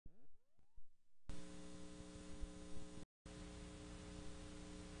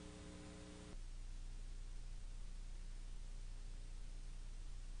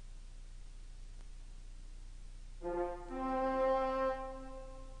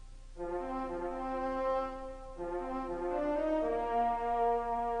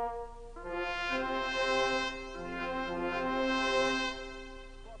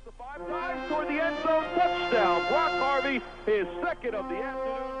bucket of the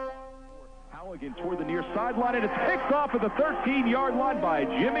afternoon. Halligan toward the near sideline, and it's picked off at the 13-yard line by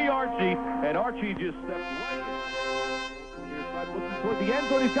Jimmy Archie, and Archie just stepped right in. Near side, looking toward the end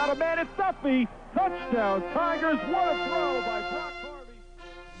zone. He's got a man. It's Duffy. Touchdown, Tigers. What a throw by Brock Harvey.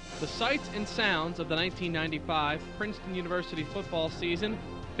 The sights and sounds of the 1995 Princeton University football season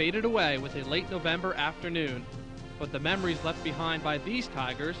faded away with a late November afternoon, but the memories left behind by these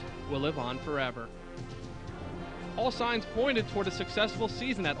Tigers will live on forever. All signs pointed toward a successful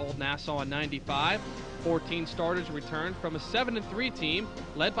season at Old Nassau in '95. 14 starters returned from a 7-3 team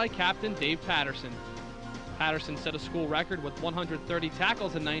led by captain Dave Patterson. Patterson set a school record with 130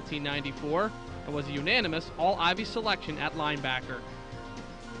 tackles in 1994 and was a unanimous All-Ivy selection at linebacker.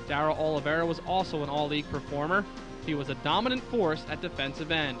 Darryl Oliveira was also an All-League performer. He was a dominant force at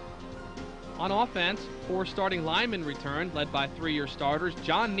defensive end. On offense, 4 starting linemen returned, led by 3-year starters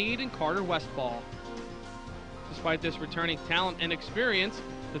John Need and Carter Westfall. Despite this returning talent and experience,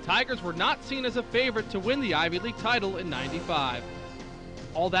 the Tigers were not seen as a favorite to win the Ivy League title in '95.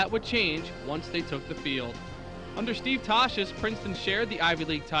 All that would change once they took the field. Under Steve Toshis, Princeton shared the Ivy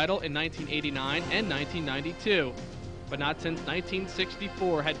League title in 1989 and 1992, but not since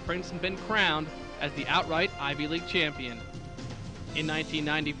 1964 had Princeton been crowned as the outright Ivy League champion. In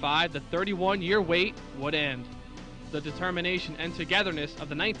 1995, the 31-year wait would end. The determination and togetherness of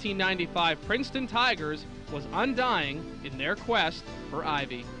the 1995 Princeton Tigers was undying in their quest for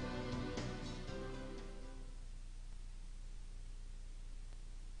Ivy.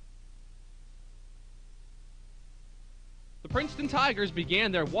 The Princeton Tigers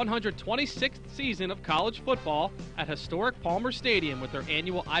began their 126th season of college football at historic Palmer Stadium with their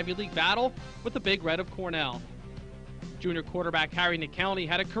annual Ivy League battle with the Big Red of Cornell. Junior quarterback Harry Nickelny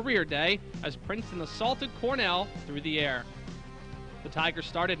had a career day as Princeton assaulted Cornell through the air. The Tigers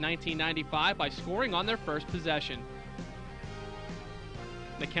started 1995 by scoring on their first possession.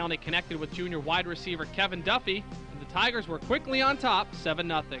 Nickelny connected with junior wide receiver Kevin Duffy, and the Tigers were quickly on top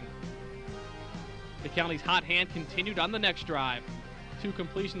 7-0. Nickelny's hot hand continued on the next drive. 2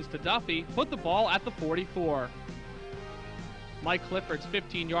 completions to Duffy put the ball at the 44. Mike Clifford's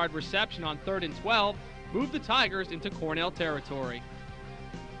 15-yard reception on 3rd and 12 moved the Tigers into Cornell territory.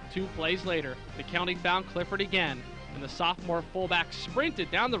 2 plays later, Nickelny found Clifford again, and the sophomore fullback sprinted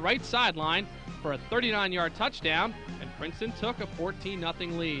down the right sideline for a 39-yard touchdown, and Princeton took a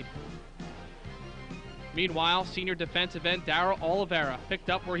 14-0 lead. Meanwhile, senior defensive end Darryl Oliveira picked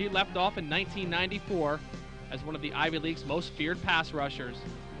up where he left off in 1994 as one of the Ivy League's most feared pass rushers.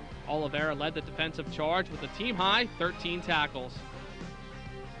 Oliveira led the defensive charge with a team-high 13 tackles.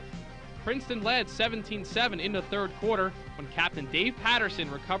 Princeton led 17-7 in the third quarter when captain Dave Patterson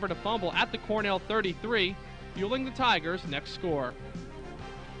recovered a fumble at the Cornell 33, fueling the Tigers' next score.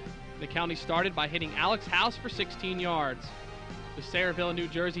 Nickelny started by hitting Alex House for 16 yards. The Sayreville, New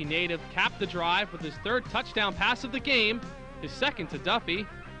Jersey native capped the drive with his 3rd touchdown pass of the game, his 2nd to Duffy,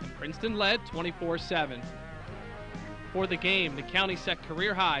 and Princeton led 24-7. For the game, Nickelny set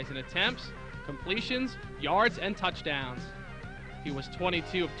career highs in attempts, completions, yards, and touchdowns. He was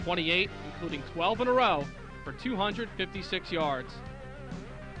 22 of 28, including 12 in a row, for 256 yards.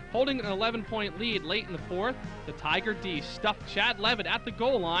 Holding an 11-point lead late in the 4th, the Tiger D stuffed Chad Levitt at the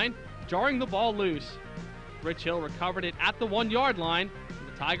goal line, jarring the ball loose. Rich Hill recovered it at the 1-yard line, and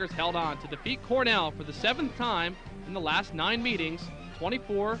the Tigers held on to defeat Cornell for the 7th time in the last 9 meetings,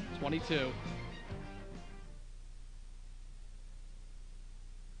 24-22.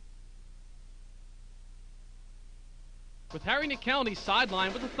 With Harry Nickelny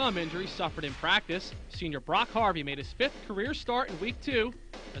sidelined with a thumb injury suffered in practice, senior Brock Harvey made his 5th career start in Week 2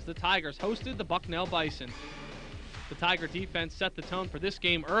 as the Tigers hosted the Bucknell Bison. The Tiger defense set the tone for this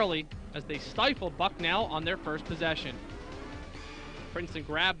game early as they stifled Bucknell on their first possession. Princeton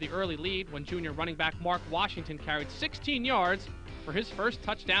grabbed the early lead when junior running back Mark Washington carried 16 yards for his first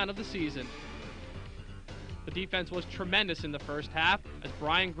touchdown of the season. The defense was tremendous in the first half as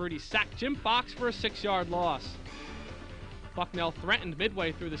Brian Grudy sacked Jim Fox for a 6-yard loss. Bucknell threatened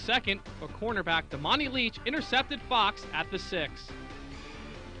midway through the second, but cornerback Damani Leach intercepted Fox at the 6.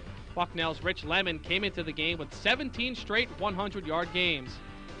 Bucknell's Rich Lemon came into the game with 17 straight 100-yard games.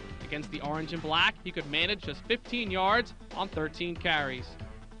 Against the Orange and Black, he could manage just 15 yards on 13 carries.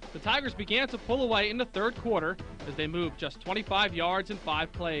 The Tigers began to pull away in the third quarter as they moved just 25 yards in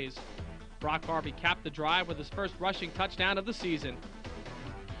 5 plays. Brock Harvey capped the drive with his first rushing touchdown of the season.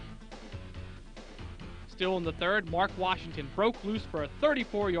 Still in the third, Mark Washington broke loose for a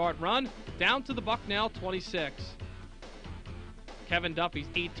 34-yard run down to the Bucknell 26. Kevin Duffy's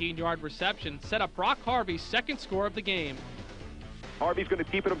 18-yard reception set up Brock Harvey's 2nd score of the game. Harvey's going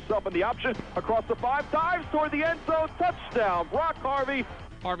to keep it himself in the option. Across the 5, dives toward the end zone. Touchdown, Brock Harvey.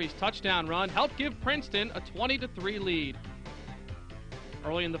 Harvey's touchdown run helped give Princeton a 20-3 lead.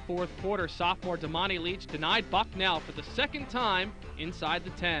 Early in the fourth quarter, sophomore Damani Leach denied Bucknell for the second time inside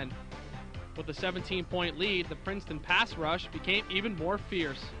the 10. With a 17-point lead, the Princeton pass rush became even more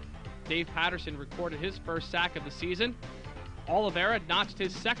fierce. Dave Patterson recorded his first sack of the season. Oliveira notched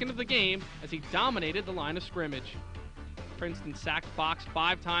his second of the game as he dominated the line of scrimmage. Princeton sacked Fox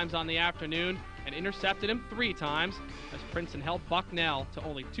 5 times on the afternoon and intercepted him 3 times as Princeton held Bucknell to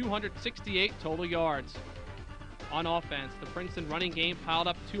only 268 total yards. On offense, the Princeton running game piled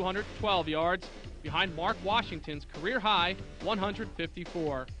up 212 yards behind Mark Washington's career-high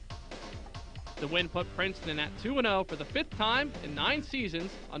 154. The win put Princeton at 2-0 for the 5th time in 9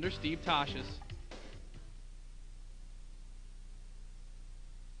 seasons under Steve Toshis.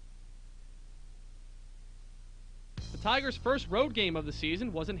 The Tigers' first road game of the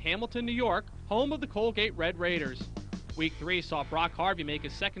season was in Hamilton, New York, home of the Colgate Red Raiders. Week 3 saw Brock Harvey make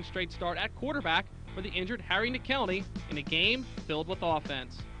his second straight start at quarterback for the injured Harry McKelney in a game filled with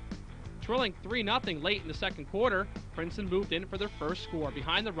offense. Trailing 3-0 late in the second quarter, Princeton moved in for their first score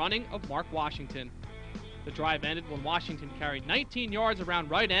behind the running of Mark Washington. The drive ended when Washington carried 19 yards around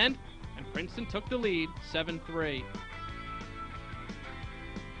right end, and Princeton took the lead 7-3.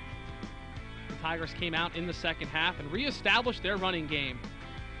 The Tigers came out in the second half and reestablished their running game.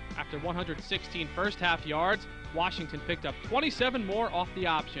 After 116 first-half yards, Washington picked up 27 more off the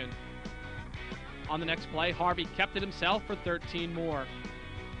option. On the next play, Harvey kept it himself for 13 more.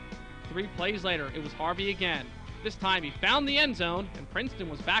 3 plays later, it was Harvey again. This time he found the end zone, and Princeton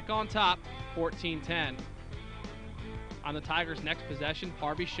was back on top, 14-10. On the Tigers' next possession,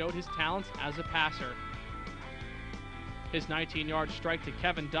 Harvey showed his talents as a passer. His 19-yard strike to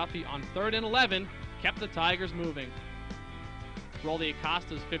Kevin Duffy on 3rd and 11 kept the Tigers moving. Rolly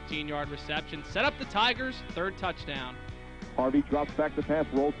Acosta's 15-yard reception set up the Tigers' 3rd touchdown. Harvey drops back the pass,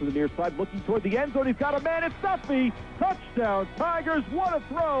 rolls to the near side, looking toward the end zone. He's got a man. It's Duffy. Touchdown, Tigers. What a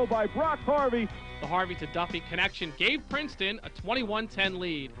throw by Brock Harvey. The Harvey to Duffy connection gave Princeton a 21-10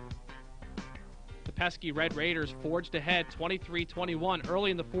 lead. The pesky Red Raiders forged ahead 23-21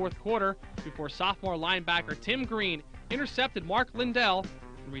 early in the fourth quarter before sophomore linebacker Tim Green intercepted Mark Lindell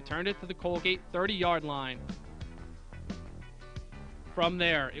and returned it to the Colgate 30-yard line. From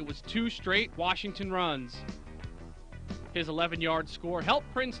there, it was 2 straight Washington runs. His 11-yard score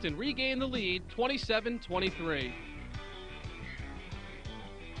helped Princeton regain the lead 27-23.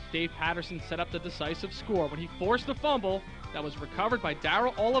 Dave Patterson set up the decisive score when he forced a fumble that was recovered by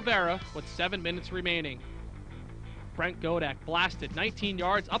Darryl Oliveira with 7 minutes remaining. Brent Godak blasted 19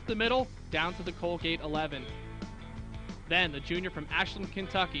 yards up the middle down to the Colgate 11. Then the junior from Ashland,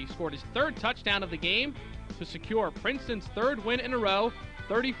 Kentucky scored his 3rd touchdown of the game to secure Princeton's 3rd win in a row,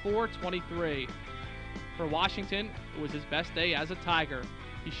 34-23. For Washington, it was his best day as a Tiger.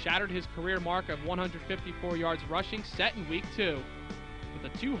 He shattered his career mark of 154 yards rushing set in Week 2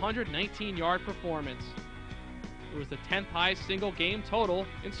 with a 219-yard performance. It was the 10th highest single game total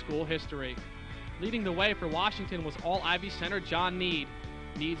in school history. Leading the way for Washington was All-Ivy center John Need.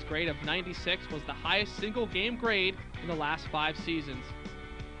 Need's grade of 96 was the highest single game grade in the last 5 seasons.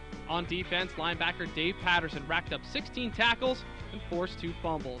 On defense, linebacker Dave Patterson racked up 16 tackles and forced 2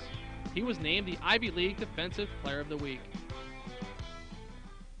 fumbles. He was named the Ivy League Defensive Player of the Week.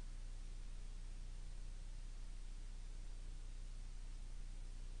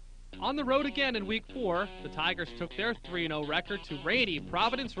 On the road again in Week 4, the Tigers took their 3-0 record to rainy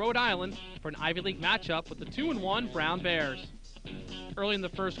Providence, Rhode Island for an Ivy League matchup with the 2-1 Brown Bears. Early in the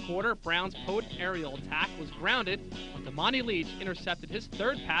first quarter, Brown's potent aerial attack was grounded when Damani Leach intercepted his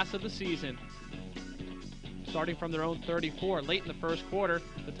 3rd pass of the season. Starting from their own 34 late in the first quarter,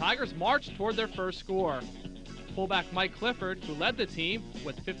 the Tigers marched toward their first score. Fullback Mike Clifford, who led the team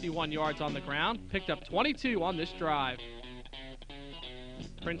with 51 yards on the ground, picked up 22 on this drive.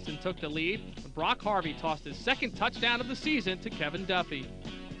 Princeton took the lead when Brock Harvey tossed his 2nd touchdown of the season to Kevin Duffy.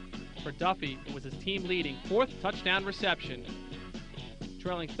 For Duffy, it was his team-leading 4th touchdown reception.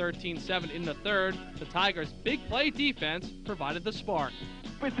 Trailing 13-7 in the 3rd, the Tigers' big play defense provided the spark.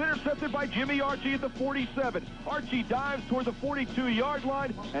 It's intercepted by Jimmy Archie at the 47. Archie dives toward the 42-yard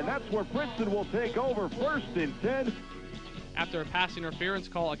line, and that's where Princeton will take over 1st and 10. After a pass interference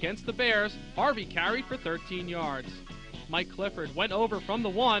call against the Bears, Harvey carried for 13 yards. Mike Clifford went over from the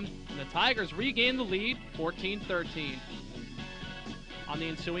 1, and the Tigers regained the lead 14-13. On the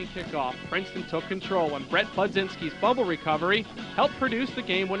ensuing kickoff, Princeton took control when Brett Budzinski's fumble recovery helped produce the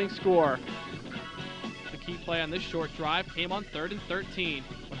game-winning score. The key play on this short drive came on 3rd and 13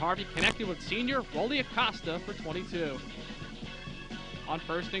 when Harvey connected with senior Rolly Acosta for 22. on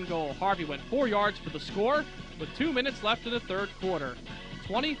 1st and goal. Harvey went 4 yards for the score with 2 minutes left in the third quarter.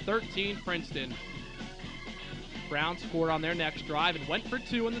 20-13 Princeton. Brown scored on their next drive and went for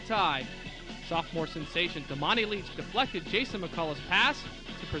 2 in the tie. Sophomore sensation Damani Leach deflected Jason McCullough's pass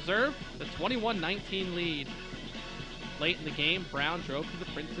to preserve the 21-19 lead. Late in the game, Brown drove to the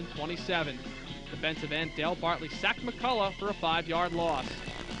Princeton 27. Defensive end Dale Bartley sacked McCullough for a 5-yard loss.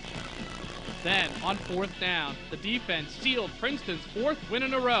 Then, on 4th down, the defense sealed Princeton's 4th win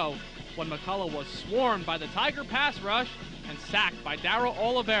in a row when McCullough was swarmed by the Tiger pass rush and sacked by Darryl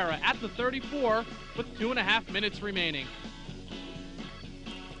Oliveira at the 34 with 2.5 minutes remaining.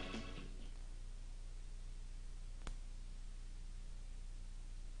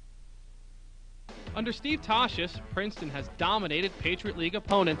 Under Steve Tosches, Princeton has dominated Patriot League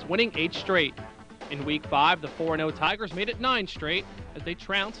opponents, winning 8 straight. In Week 5, the 4-0 Tigers made it 9 straight as they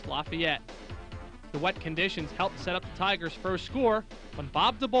trounced Lafayette. The wet conditions helped set up the Tigers' first score when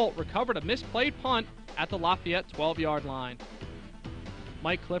Bob DeBolt recovered a misplayed punt at the Lafayette 12-yard line.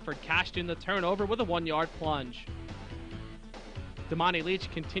 Mike Clifford cashed in the turnover with a 1-yard plunge. Damani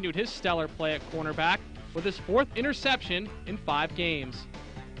Leach continued his stellar play at cornerback with his 4th interception in 5 games.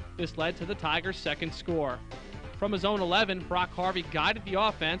 This led to the Tigers' second score. From his own 11, Brock Harvey guided the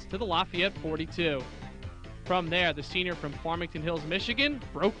offense to the Lafayette 42. From there, the senior from Farmington Hills, Michigan,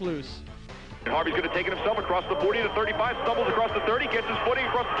 broke loose. Harvey's going to take it himself across the 40 to 35, stumbles across the 30, gets his footing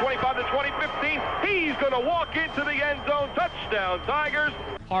across the 25 to 20, 15. He's going to walk into the end zone. Touchdown, Tigers.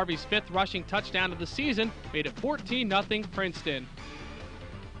 Harvey's 5th rushing touchdown of the season made it 14-0 Princeton.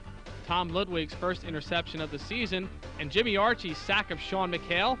 Tom Ludwig's first interception of the season and Jimmy Archie's sack of Sean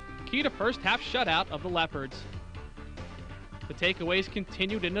McHale keyed a first-half shutout of the Leopards. The takeaways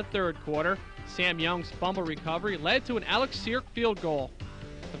continued in the third quarter. Sam Young's fumble recovery led to an Alex Sierk field goal.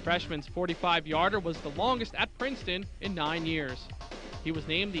 The freshman's 45-yarder was the longest at Princeton in 9 years. He was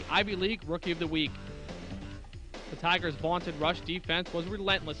named the Ivy League Rookie of the Week. The Tigers' vaunted rush defense was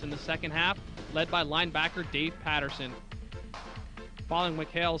relentless in the second half, led by linebacker Dave Patterson. Following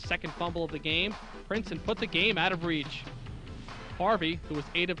McHale's second fumble of the game, Princeton put the game out of reach. Harvey, who was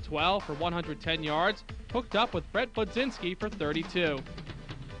 8 of 12 for 110 yards, hooked up with Brett Budzinski for 32.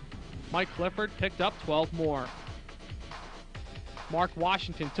 Mike Clifford picked up 12 more. Mark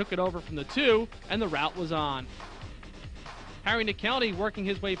Washington took it over from the 2, and the route was on. Harry McKelney, working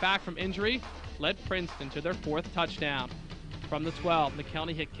his way back from injury, led Princeton to their 4th touchdown. From the 12,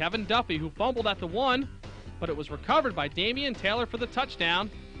 McKelney hit Kevin Duffy, who fumbled at the 1, but it was recovered by Damian Taylor for the touchdown,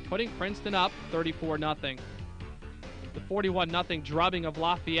 putting Princeton up 34-0. The 41-0 drubbing of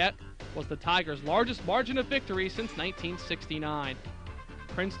Lafayette was the Tigers' largest margin of victory since 1969.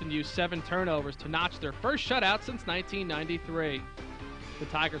 Princeton used 7 turnovers to notch their first shutout since 1993. The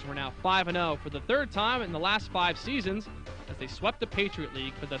Tigers were now 5-0 for the 3rd time in the last 5 seasons as they swept the Patriot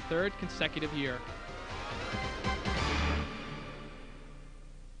League for the 3rd consecutive year.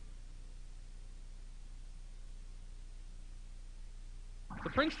 The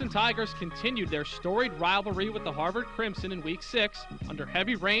Princeton Tigers continued their storied rivalry with the Harvard Crimson in Week 6 under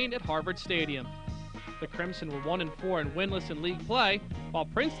heavy rain at Harvard Stadium. The Crimson were 1-4 and winless in league play, while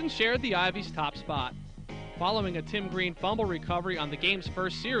Princeton shared the Ivy's top spot. Following a Tim Green fumble recovery on the game's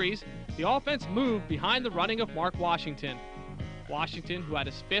first series, the offense moved behind the running of Mark Washington. Washington, who had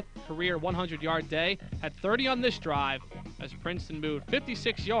his 5th career 100-yard day, had 30 on this drive, as Princeton moved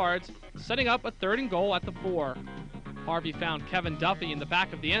 56 yards, setting up a 3rd and goal at the 4. Harvey found Kevin Duffy in the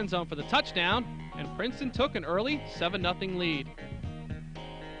back of the end zone for the touchdown, and Princeton took an early 7-0 lead.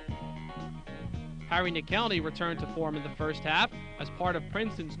 Harry McKelney returned to form in the first half as part of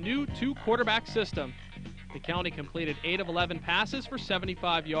Princeton's new 2-quarterback system. McKelney completed 8 of 11 passes for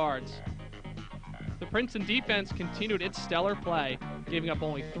 75 yards. The Princeton defense continued its stellar play, giving up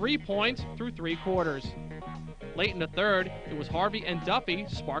only 3 points through 3 quarters. Late in the third, it was Harvey and Duffy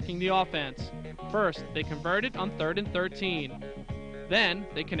sparking the offense. First, they converted on 3rd and 13. Then,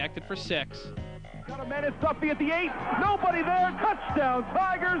 they connected for 6. Got a man, it's Duffy at the 8. Nobody there. Touchdown,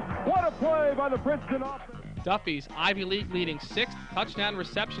 Tigers. What a play by the Princeton offense. Duffy's Ivy League leading 6th touchdown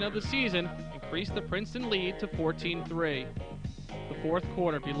reception of the season increased the Princeton lead to 14-3. The 4th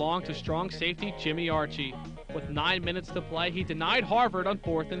quarter belonged to strong safety Jimmy Archie. With 9 minutes to play, he denied Harvard on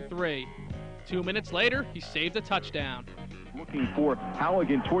 4th and 3. 2 minutes later, he saved a touchdown. Looking for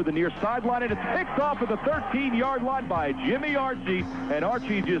Halligan toward the near sideline, and it's picked off at the 13-yard line by Jimmy Archie, and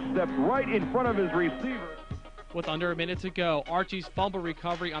Archie just stepped right in front of his receiver. With under a minute to go, Archie's fumble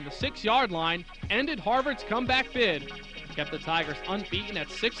recovery on the 6-yard line ended Harvard's comeback bid, kept the Tigers unbeaten at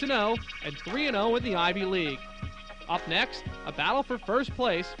 6-0 and 3-0 in the Ivy League. Up next, a battle for first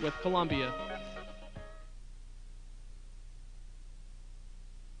place with Columbia.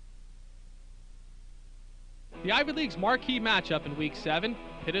 The Ivy League's marquee matchup in Week 7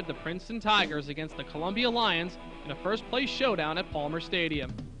 pitted the Princeton Tigers against the Columbia Lions in a first-place showdown at Palmer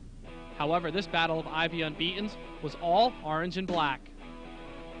Stadium. However, this battle of Ivy unbeatens was all orange and black.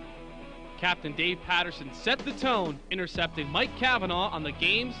 Captain Dave Patterson set the tone, intercepting Mike Cavanaugh on the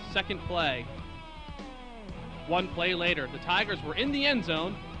game's second play. One play later, the Tigers were in the end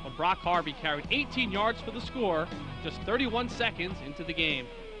zone when Brock Harvey carried 18 yards for the score just 31 seconds into the game.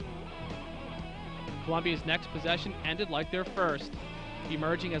 Columbia's next possession ended like their first.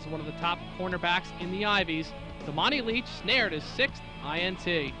 Emerging as one of the top cornerbacks in the Ivies, Damani Leach snared his 6th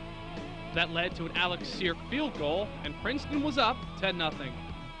INT. That led to an Alex Seark field goal, and Princeton was up 10-0.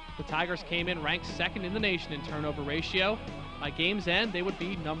 The Tigers came in ranked 2nd in the nation in turnover ratio. By game's end, they would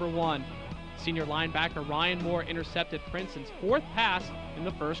be number 1. Senior linebacker Ryan Moore intercepted Princeton's 4th pass in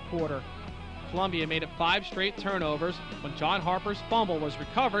the first quarter. Columbia made it 5 straight turnovers when John Harper's fumble was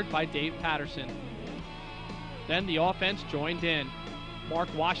recovered by Dave Patterson. Then the offense joined in. Mark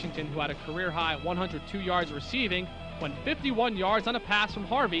Washington, who had a career-high 102 yards receiving, went 51 yards on a pass from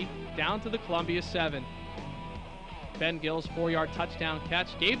Harvey down to the Columbia 7. Ben Gill's 4-yard touchdown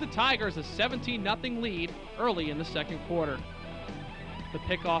catch gave the Tigers a 17-0 lead early in the second quarter. The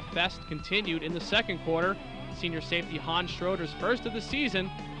pickoff fest continued in the second quarter. Senior safety Hans Schroeder's first of the season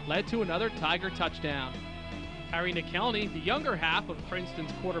led to another Tiger touchdown. Harry Nickelny, the younger half of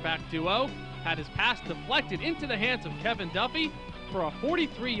Princeton's quarterback duo, had his pass deflected into the hands of Kevin Duffy for a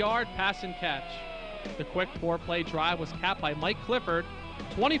 43-yard pass and catch. The quick 4-play drive was capped by Mike Clifford,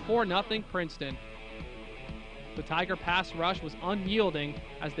 24-0 Princeton. The Tiger pass rush was unyielding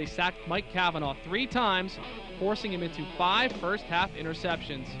as they sacked Mike Cavanaugh 3 times, forcing him into 5 first-half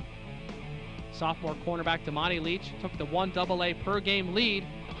interceptions. Sophomore cornerback Damani Leach took the 1 AA per game lead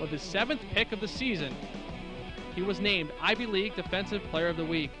with his 7th pick of the season. He was named Ivy League Defensive Player of the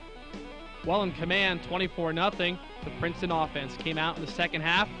Week. Well in command, 24-0, the Princeton offense came out in the second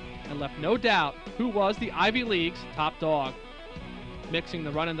half and left no doubt who was the Ivy League's top dog. Mixing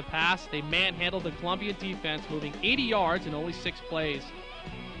the run and the pass, they manhandled the Columbia defense, moving 80 yards in only 6 plays.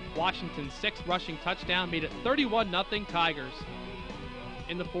 Washington's 6th rushing touchdown made it 31-0 Tigers.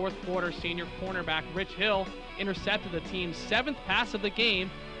 In the fourth quarter, senior cornerback Rich Hill intercepted the team's 7th pass of the game,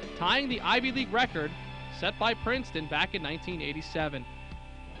 tying the Ivy League record set by Princeton back in 1987.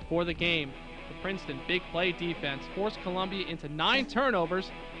 For the game, the Princeton big play defense forced Columbia into 9 turnovers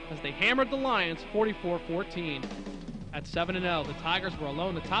as they hammered the Lions 44-14. At 7-0, the Tigers were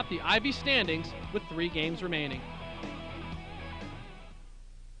alone atop the Ivy standings with 3 games remaining.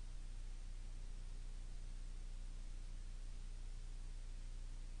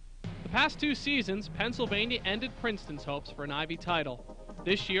 The past 2 seasons, Pennsylvania ended Princeton's hopes for an Ivy title.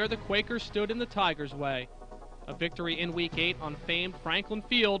 This year, the Quakers stood in the Tigers' way. A victory in Week 8 on famed Franklin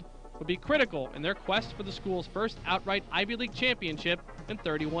Field would be critical in their quest for the school's first outright Ivy League championship in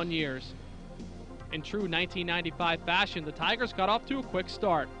 31 years. In true 1995 fashion, the Tigers got off to a quick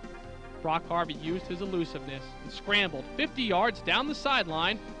start. Brock Harvey used his elusiveness and scrambled 50 yards down the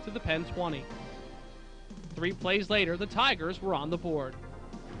sideline to the Penn 20. 3 plays later, the Tigers were on the board.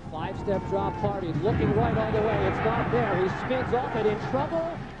 5-step drop, Harvey looking right all the way. It's not there. He spins off it in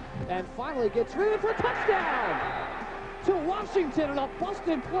trouble and finally gets rid of it for a touchdown to Washington in a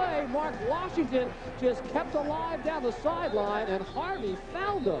busted play. Mark Washington just kept alive down the sideline, and Harvey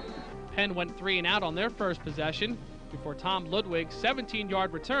found him. Penn went 3 and out on their first possession before Tom Ludwig's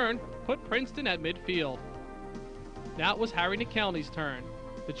 17-yard return put Princeton at midfield. Now it was Harry Nickelny's turn.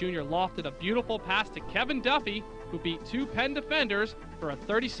 The junior lofted a beautiful pass to Kevin Duffy, who beat 2 Penn defenders for a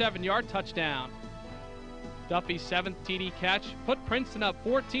 37-yard touchdown. Duffy's 7th TD catch put Princeton up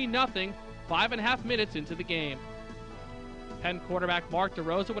 14-0, 5.5 minutes into the game. Penn quarterback Mark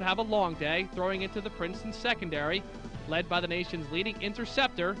DeRosa would have a long day, throwing into the Princeton secondary, led by the nation's leading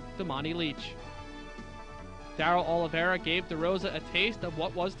interceptor, Damani Leach. Darryl Oliveira gave DeRosa a taste of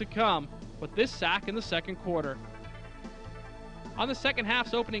what was to come with this sack in the second quarter. On the second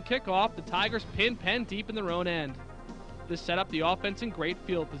half's opening kickoff, the Tigers pinned Penn deep in their own end. This set up the offense in great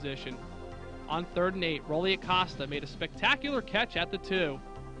field position. On 3rd and 8, Rolly Acosta made a spectacular catch at the 2.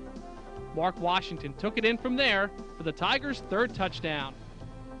 Mark Washington took it in from there for the Tigers' 3rd touchdown.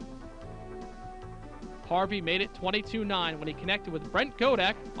 Harvey made it 22-9 when he connected with Brent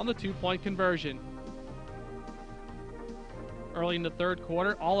Godek on the 2-point conversion. Early in the third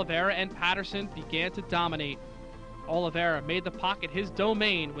quarter, Oliveira and Patterson began to dominate. Oliveira made the pocket his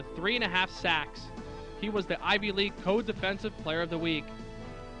domain with 3.5 sacks. He was the Ivy League Co-Defensive Player of the Week.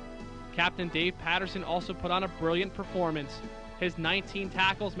 Captain Dave Patterson also put on a brilliant performance. His 19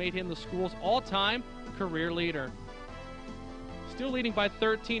 tackles made him the school's all-time career leader. Still leading by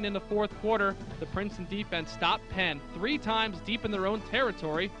 13 in the fourth quarter, the Princeton defense stopped Penn 3 times deep in their own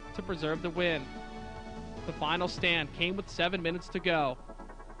territory to preserve the win. The final stand came with 7 minutes to go.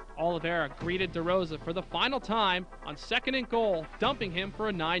 Oliveira greeted DeRosa for the final time on 2nd and goal, dumping him for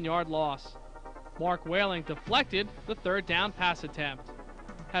a 9-yard loss. Mark Whaling deflected the 3rd down pass attempt.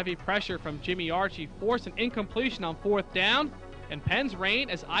 Heavy pressure from Jimmy Archie forced an incompletion on 4th down, and Penn's reign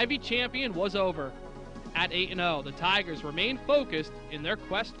as Ivy champion was over. At 8-0, the Tigers remain focused in their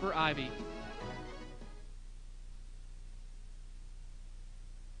quest for Ivy.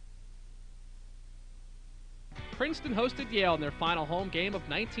 Princeton hosted Yale in their final home game of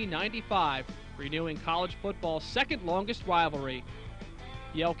 1995, renewing college football's second longest rivalry.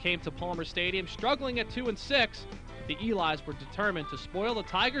 Yale came to Palmer Stadium struggling at 2-6. The Elis were determined to spoil the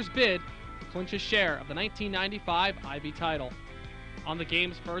Tigers' bid to clinch a share of the 1995 Ivy title. On the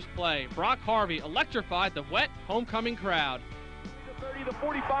game's first play, Brock Harvey electrified the wet homecoming crowd. The 30, the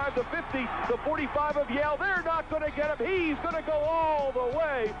 45, the 50, the 45 of Yale. They're not going to get him. He's going to go all the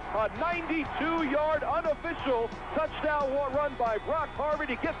way. A 92-yard unofficial touchdown run by Brock Harvey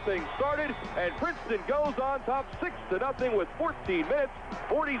to get things started. And Princeton goes on top 6-0 with 14 minutes,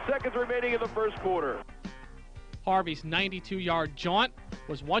 40 seconds remaining in the first quarter. Harvey's 92-yard jaunt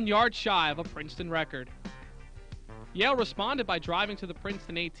was 1 yard shy of a Princeton record. Yale responded by driving to the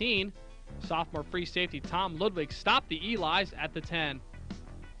Princeton 18. Sophomore free safety Tom Ludwig stopped the Elis at the 10.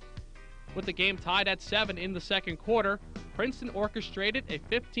 With the game tied at 7 in the second quarter, Princeton orchestrated a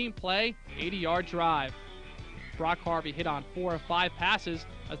 15-play, 80-yard drive. Brock Harvey hit on 4 of 5 passes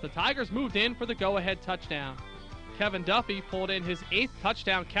as the Tigers moved in for the go-ahead touchdown. Kevin Duffy pulled in his 8th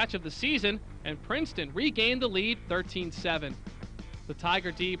touchdown catch of the season, and Princeton regained the lead 13-7. The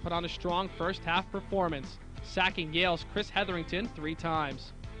Tiger D put on a strong first-half performance, sacking Yale's Chris Hetherington 3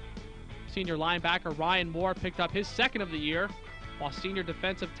 times. Senior linebacker Ryan Moore picked up his 2nd of the year, while senior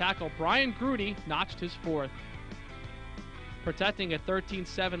defensive tackle Brian Grudy notched his 4th. Protecting a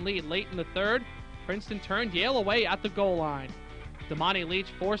 13-7 lead late in the third, Princeton turned Yale away at the goal line. Damani Leach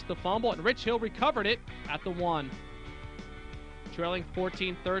forced the fumble and Rich Hill recovered it at the 1. Trailing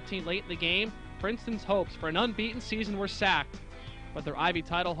 14-13 late in the game, Princeton's hopes for an unbeaten season were sacked, but their Ivy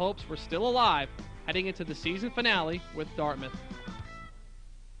title hopes were still alive heading into the season finale with Dartmouth.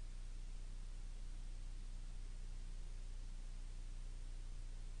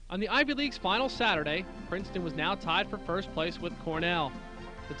 On the Ivy League's final Saturday, Princeton was now tied for first place with Cornell.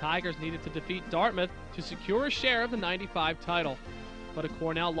 The Tigers needed to defeat Dartmouth to secure a share of the '95 title, but a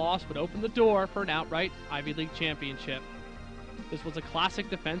Cornell loss would open the door for an outright Ivy League championship. This was a classic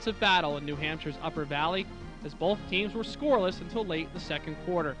defensive battle in New Hampshire's Upper Valley, as both teams were scoreless until late in the second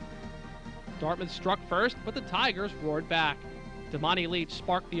quarter. Dartmouth struck first, but the Tigers roared back. Damani Leach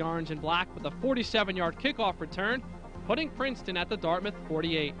sparked the orange and black with a 47-yard kickoff return, putting Princeton at the Dartmouth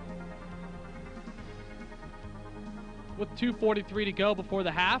 48. With 2:43 to go before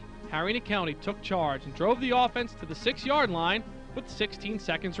the half, Harry County took charge and drove the offense to the 6-yard line with 16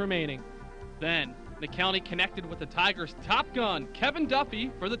 seconds remaining. Then, the County connected with the Tigers' top gun, Kevin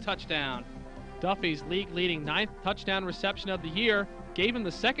Duffy, for the touchdown. Duffy's league-leading 9th touchdown reception of the year gave him the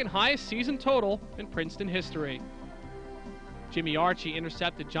 2nd highest season total in Princeton history. Jimmy Archie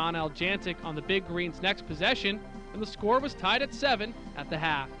intercepted John L. Jantic on the Big Green's next possession, and the score was tied at 7 at the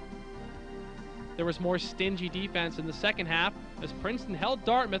half. There was more stingy defense in the second half as Princeton held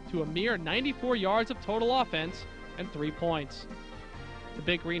Dartmouth to a mere 94 yards of total offense and 3 points. The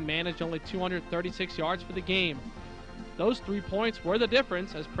Big Green managed only 236 yards for the game. Those 3 points were the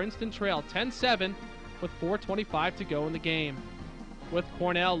difference as Princeton trailed 10-7 with 4:25 to go in the game. With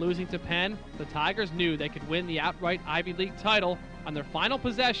Cornell losing to Penn, the Tigers knew they could win the outright Ivy League title on their final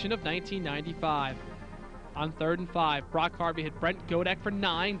possession of 1995. On 3rd and 5, Brock Harvey hit Brent Godek for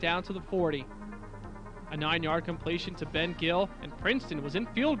 9 down to the 40. A 9-yard completion to Ben Gill, and Princeton was in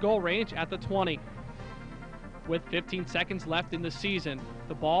field goal range at the 20. With 15 seconds left in the season,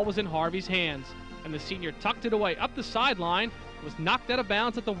 the ball was in Harvey's hands, and the senior tucked it away up the sideline, was knocked out of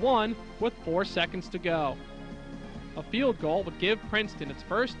bounds at the 1 with 4 seconds to go. A field goal would give Princeton its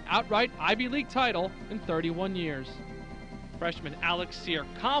first outright Ivy League title in 31 years. Freshman Alex Sear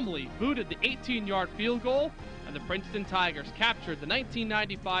calmly booted the 18-yard field goal, and the Princeton Tigers captured the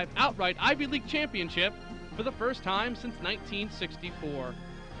 1995 outright Ivy League championship for the first time since 1964.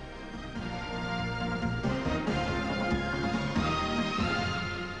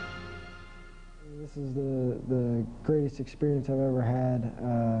 This is the greatest experience I've ever had,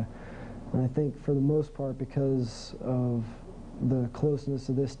 and I think for the most part because of the closeness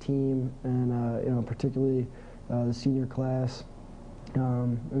of this team and particularly the senior class.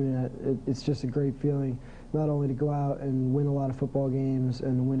 It's just a great feeling not only to go out and win a lot of football games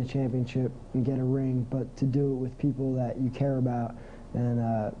and win a championship and get a ring, but to do it with people that you care about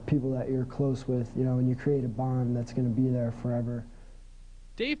and people that you're close with, and you create a bond that's going to be there forever.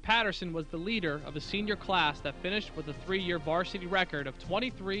 Dave Patterson was the leader of a senior class that finished with a 3-year varsity record of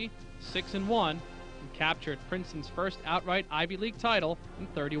 23, 6-1, and captured Princeton's first outright Ivy League title in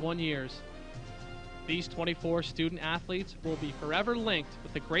 31 years. These 24 student athletes will be forever linked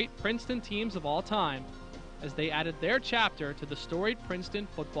with the great Princeton teams of all time, as they added their chapter to the storied Princeton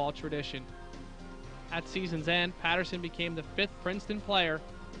football tradition. At season's end, Patterson became the 5th Princeton player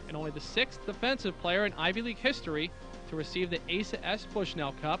and only the 6th defensive player in Ivy League history to receive the Asa S.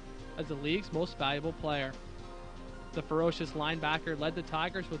 Bushnell Cup as the league's most valuable player. The ferocious linebacker led the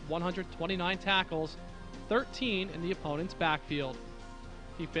Tigers with 129 tackles, 13 in the opponent's backfield.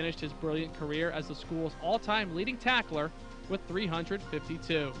 He finished his brilliant career as the school's all-time leading tackler with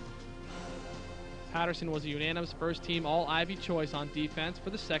 352. Patterson was a unanimous first-team All-Ivy choice on defense for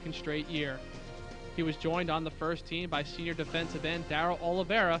the 2nd straight year. He was joined on the first team by senior defensive end Darryl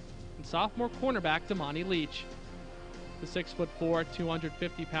Oliveira and sophomore cornerback Damani Leach. The 6'4",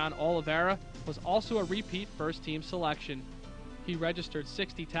 250-pound Oliveira was also a repeat first-team selection. He registered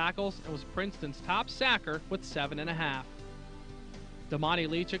 60 tackles and was Princeton's top sacker with 7.5. Damani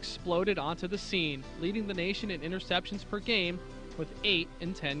Leach exploded onto the scene, leading the nation in interceptions per game with 8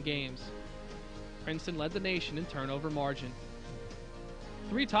 in 10 games. Princeton led the nation in turnover margin.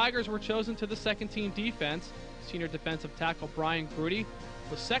 3 Tigers were chosen to the second-team defense. Senior defensive tackle Brian Grudy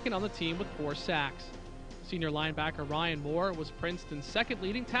was second on the team with 4 sacks. Senior linebacker Ryan Moore was Princeton's second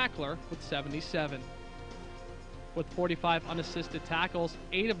leading tackler with 77. With 45 unassisted tackles,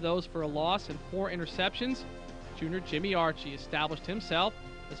 8 of those for a loss and 4 interceptions, junior Jimmy Archie established himself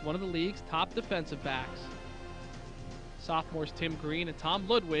as one of the league's top defensive backs. Sophomores Tim Green and Tom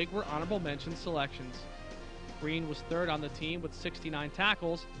Ludwig were honorable mention selections. Green was 3rd on the team with 69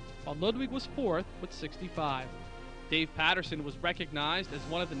 tackles, while Ludwig was 4th with 65. Dave Patterson was recognized as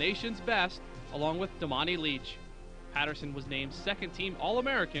one of the nation's best, along with Damani Leach. Patterson was named second-team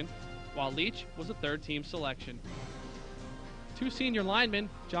All-American, while Leach was a third-team selection. 2 senior linemen,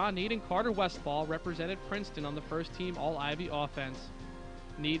 John Need and Carter Westfall, represented Princeton on the first-team All-Ivy offense.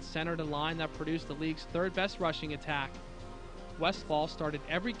 Need centered a line that produced the league's 3rd-best rushing attack. Westfall started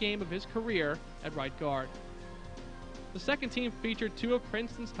every game of his career at right guard. The second team featured 2 of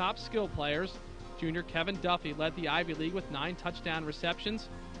Princeton's top skill players. Junior Kevin Duffy led the Ivy League with 9 touchdown receptions.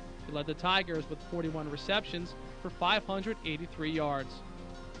 He led the Tigers with 41 receptions for 583 yards.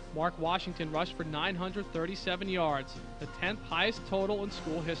 Mark Washington rushed for 937 yards, the 10th highest total in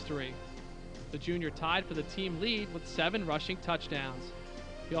school history. The junior tied for the team lead with 7 rushing touchdowns.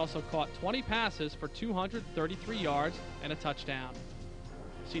 He also caught 20 passes for 233 yards and a touchdown.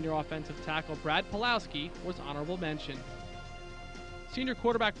 Senior offensive tackle Brad Pulowski was honorable mention. Senior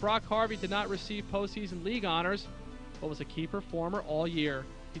quarterback Brock Harvey did not receive postseason league honors, but was a key performer all year.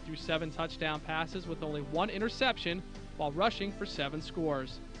 He threw 7 touchdown passes with only 1 interception while rushing for 7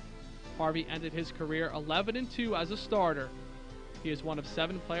 scores. Harvey ended his career 11-2 as a starter. He is one of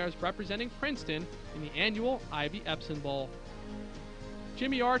 7 players representing Princeton in the annual Ivy Epson Bowl.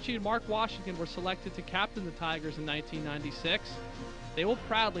 Jimmy Archie and Mark Washington were selected to captain the Tigers in 1996. They will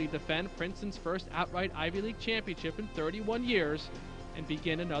proudly defend Princeton's first outright Ivy League championship in 31 years and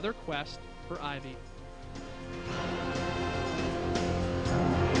begin another quest for Ivy.